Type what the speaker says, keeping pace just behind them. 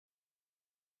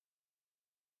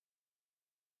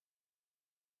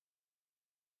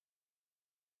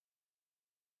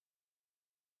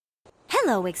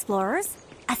Hello, explorers.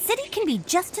 A city can be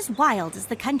just as wild as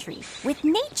the country, with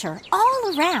nature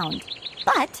all around.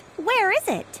 But where is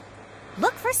it?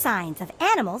 Look for signs of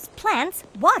animals, plants,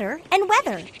 water, and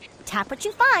weather. Tap what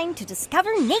you find to discover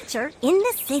nature in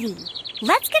the city.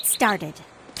 Let's get started.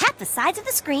 Tap the sides of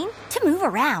the screen to move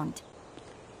around.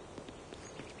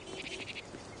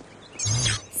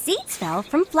 Seeds fell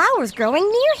from flowers growing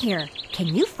near here. Can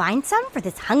you find some for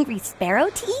this hungry sparrow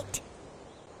to eat?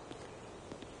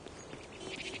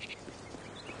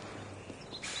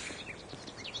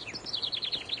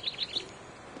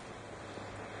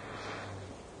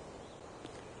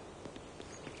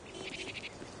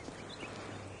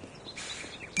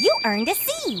 You earned a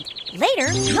seed.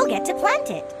 Later, you'll get to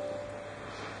plant it.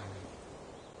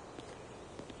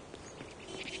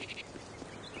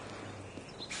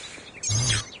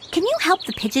 Can you help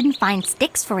the pigeon find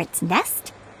sticks for its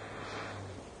nest?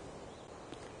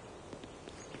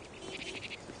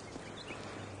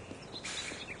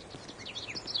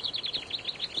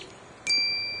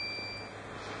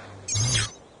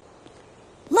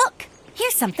 Look,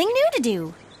 here's something new to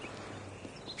do.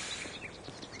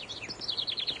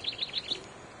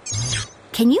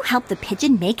 Can you help the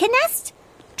pigeon make a nest?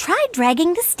 Try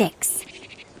dragging the sticks.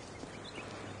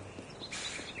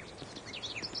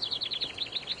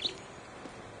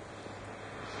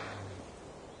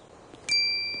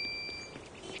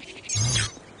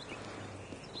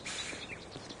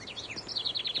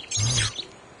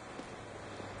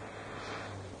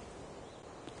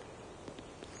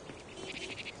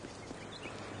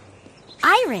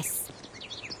 Iris.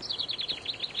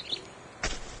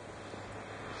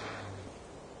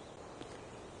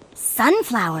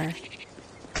 Sunflower.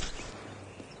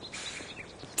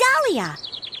 Dahlia.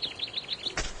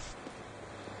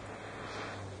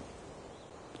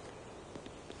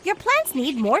 Your plants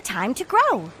need more time to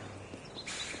grow.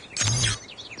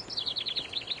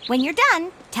 When you're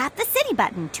done, tap the city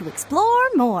button to explore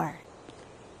more.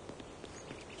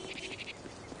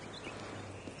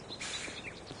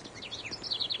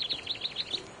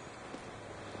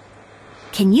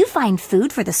 Can you find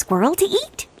food for the squirrel to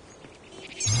eat?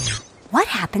 What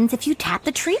happens if you tap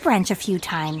the tree branch a few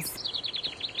times?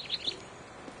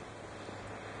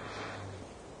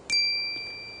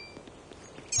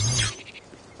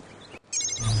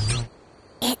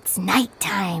 It's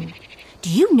nighttime. Do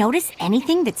you notice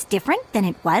anything that's different than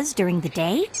it was during the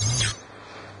day?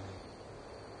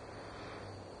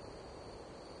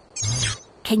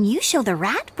 Can you show the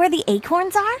rat where the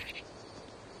acorns are?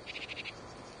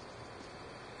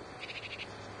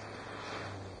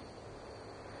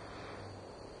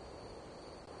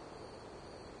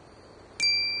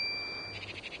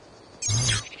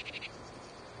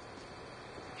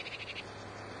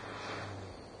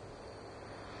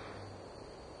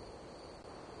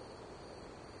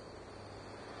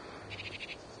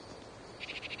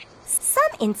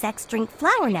 Some insects drink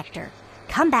flower nectar.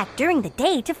 Come back during the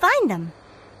day to find them.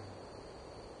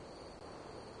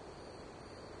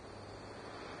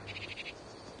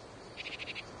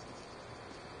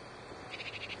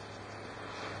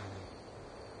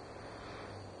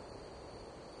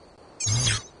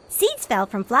 Seeds fell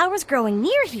from flowers growing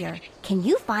near here. Can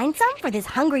you find some for this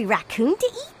hungry raccoon to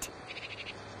eat?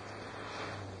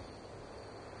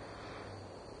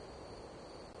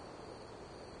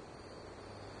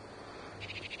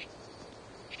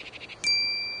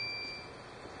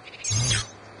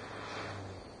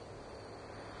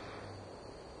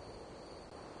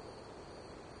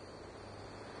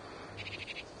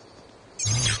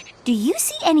 Do you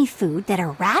see any food that a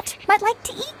rat might like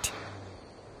to eat?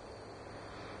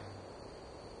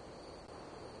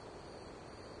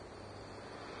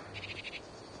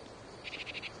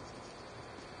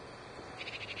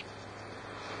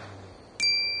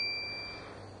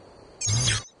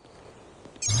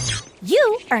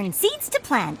 You earn seeds to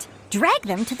plant. Drag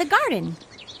them to the garden.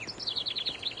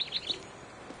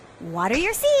 Water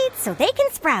your seeds so they can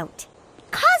sprout.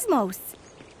 Cosmos.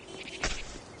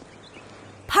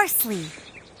 Parsley.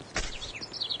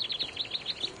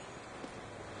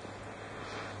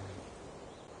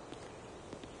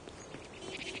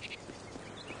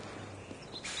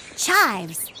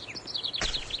 Chives.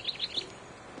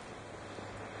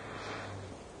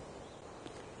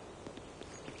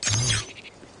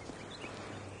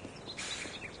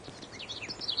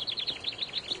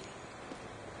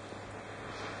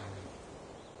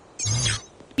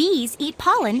 Bees eat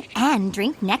pollen and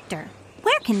drink nectar.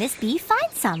 Where can this bee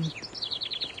find some?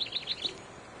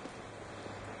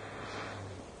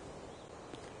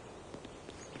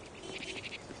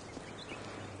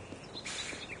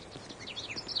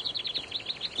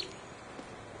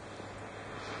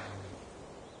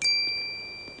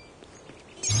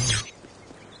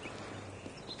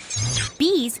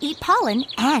 pollen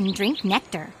and drink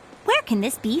nectar. Where can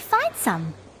this bee find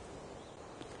some?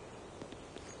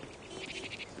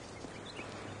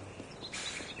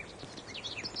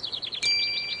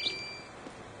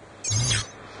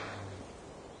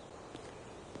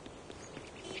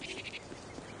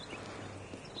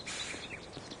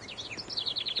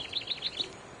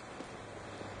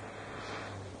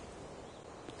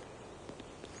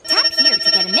 Tap here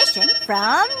to get a mission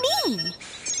from me.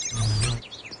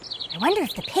 I wonder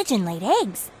if the pigeon laid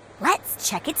eggs. Let's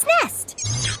check its nest.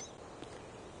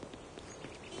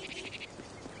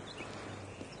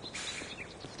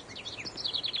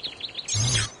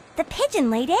 The pigeon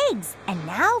laid eggs, and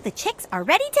now the chicks are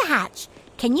ready to hatch.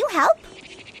 Can you help?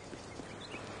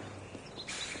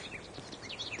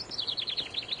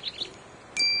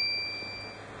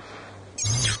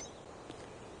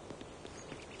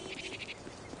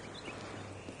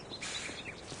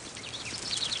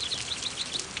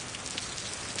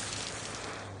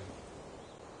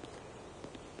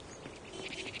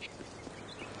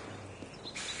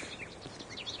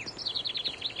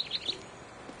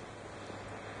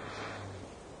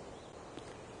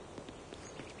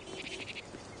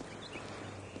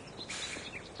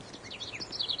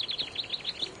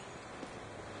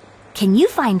 Can you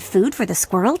find food for the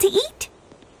squirrel to eat?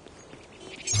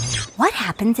 What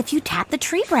happens if you tap the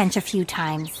tree branch a few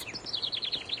times?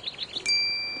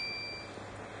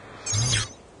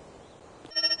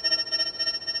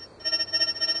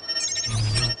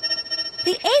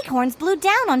 The acorns blew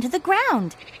down onto the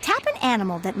ground. Tap an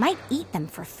animal that might eat them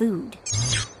for food.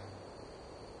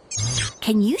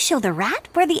 Can you show the rat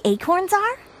where the acorns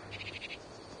are?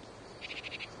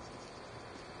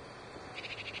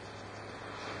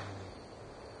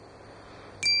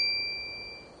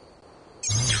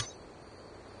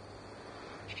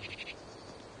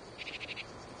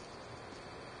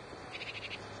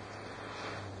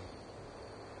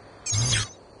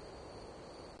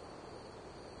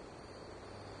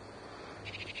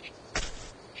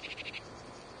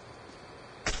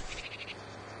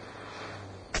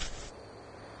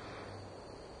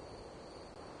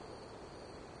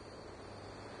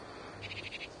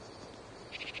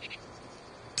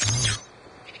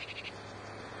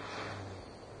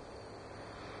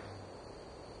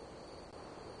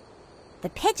 The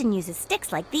pigeon uses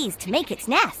sticks like these to make its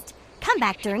nest. Come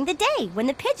back during the day when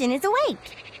the pigeon is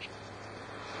awake.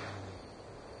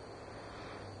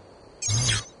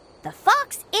 The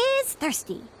fox is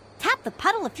thirsty. Tap the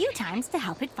puddle a few times to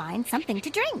help it find something to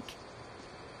drink.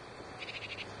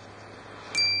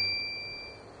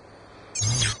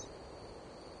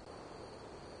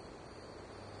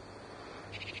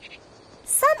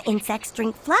 Some insects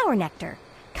drink flower nectar.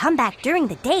 Come back during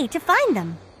the day to find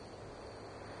them.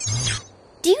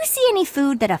 Do you see any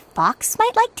food that a fox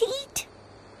might like to eat?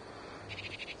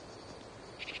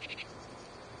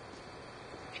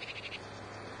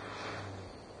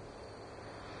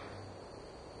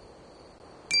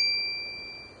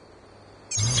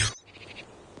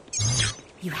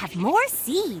 You have more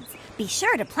seeds. Be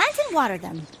sure to plant and water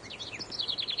them.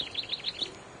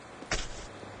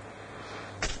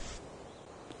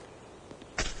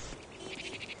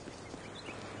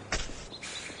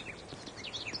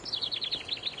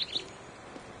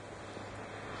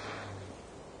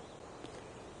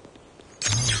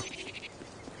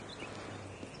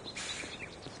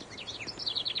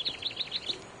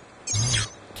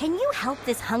 Can you help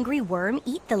this hungry worm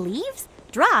eat the leaves?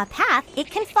 Draw a path it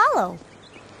can follow.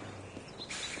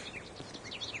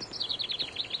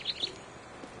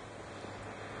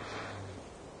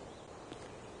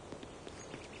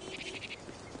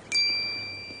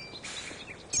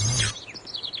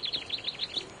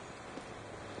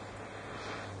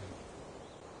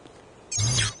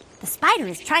 The spider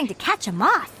is trying to catch a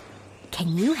moth.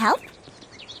 Can you help?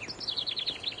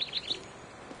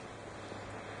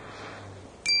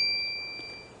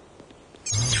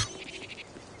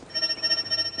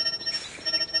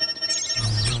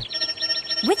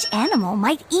 Which animal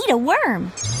might eat a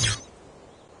worm?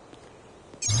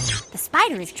 The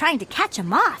spider is trying to catch a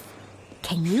moth.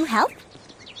 Can you help?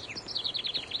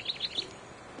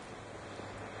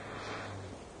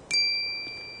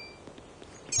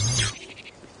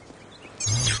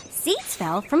 Seeds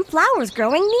fell from flowers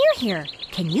growing near here.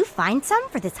 Can you find some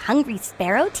for this hungry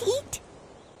sparrow to eat?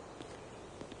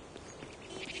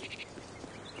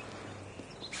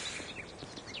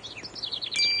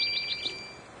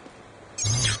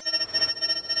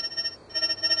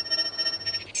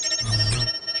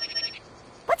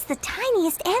 What's the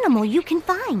tiniest animal you can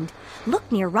find? Look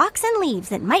near rocks and leaves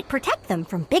that might protect them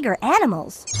from bigger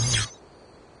animals.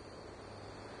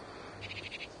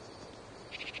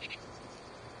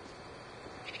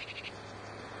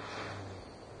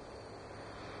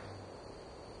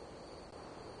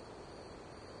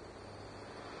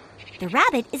 The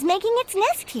rabbit is making its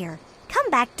nest here.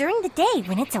 Come back during the day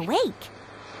when it's awake.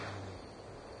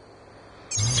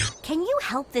 Can you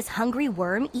help this hungry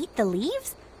worm eat the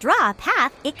leaves? Draw a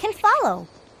path it can follow.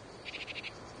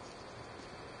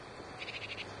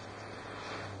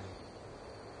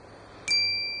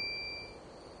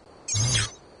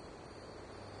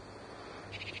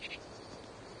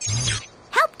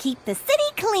 Help keep the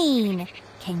city clean.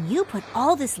 Can you put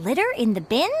all this litter in the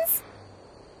bins?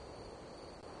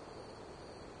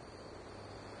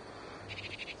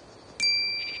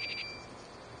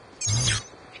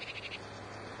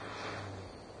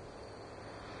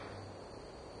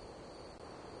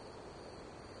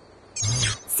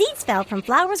 Seeds fell from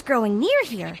flowers growing near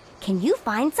here. Can you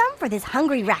find some for this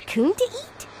hungry raccoon to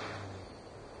eat?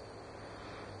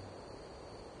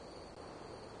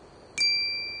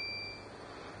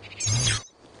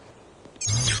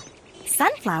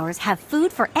 Sunflowers have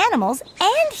food for animals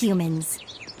and humans.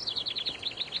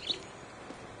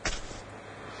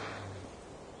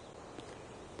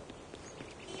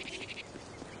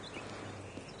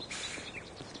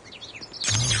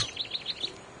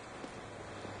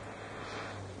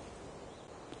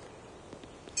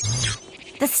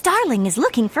 The starling is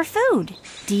looking for food.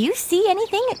 Do you see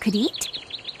anything it could eat?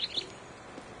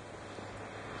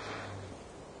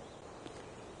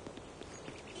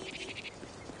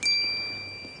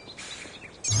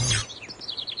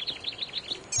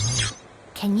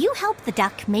 Can you help the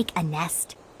duck make a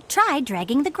nest? Try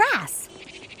dragging the grass.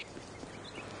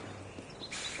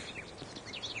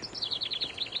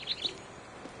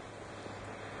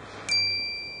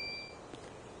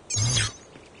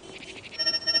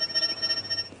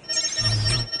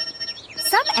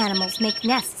 Some animals make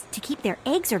nests to keep their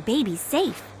eggs or babies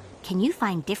safe. Can you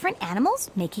find different animals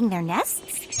making their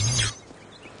nests?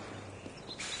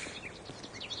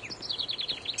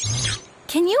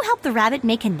 Can you help the rabbit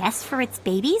make a nest for its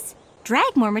babies?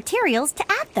 Drag more materials to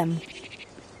add them.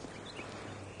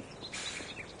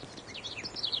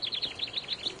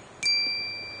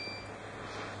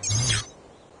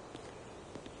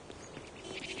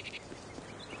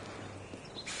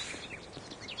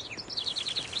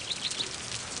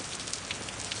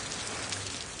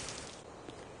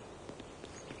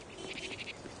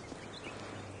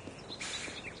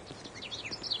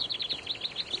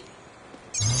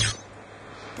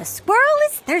 The squirrel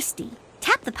is thirsty.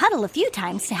 Tap the puddle a few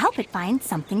times to help it find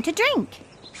something to drink.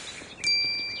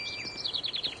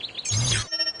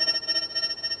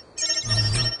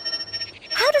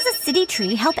 How does a city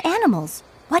tree help animals?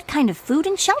 What kind of food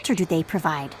and shelter do they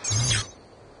provide?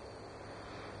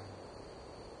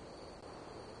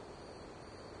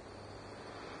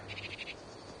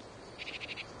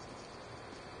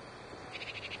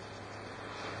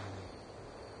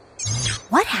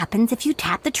 What happens if you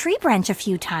tap the tree branch a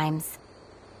few times?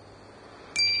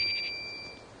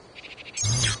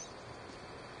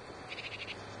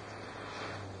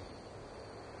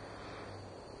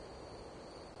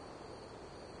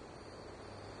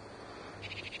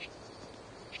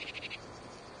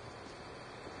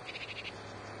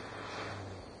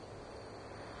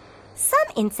 Some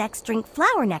insects drink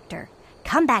flower nectar.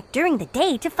 Come back during the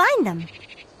day to find them.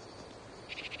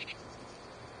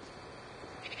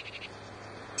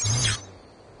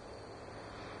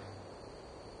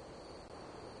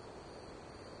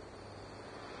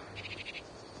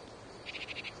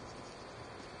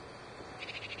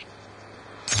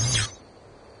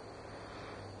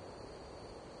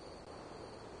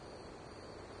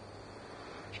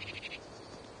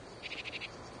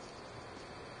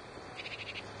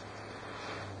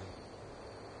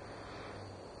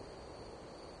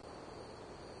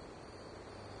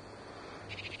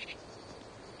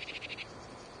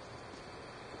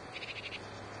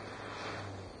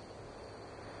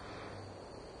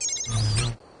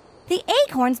 The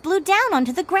acorns blew down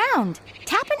onto the ground.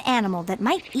 Tap an animal that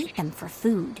might eat them for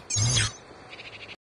food.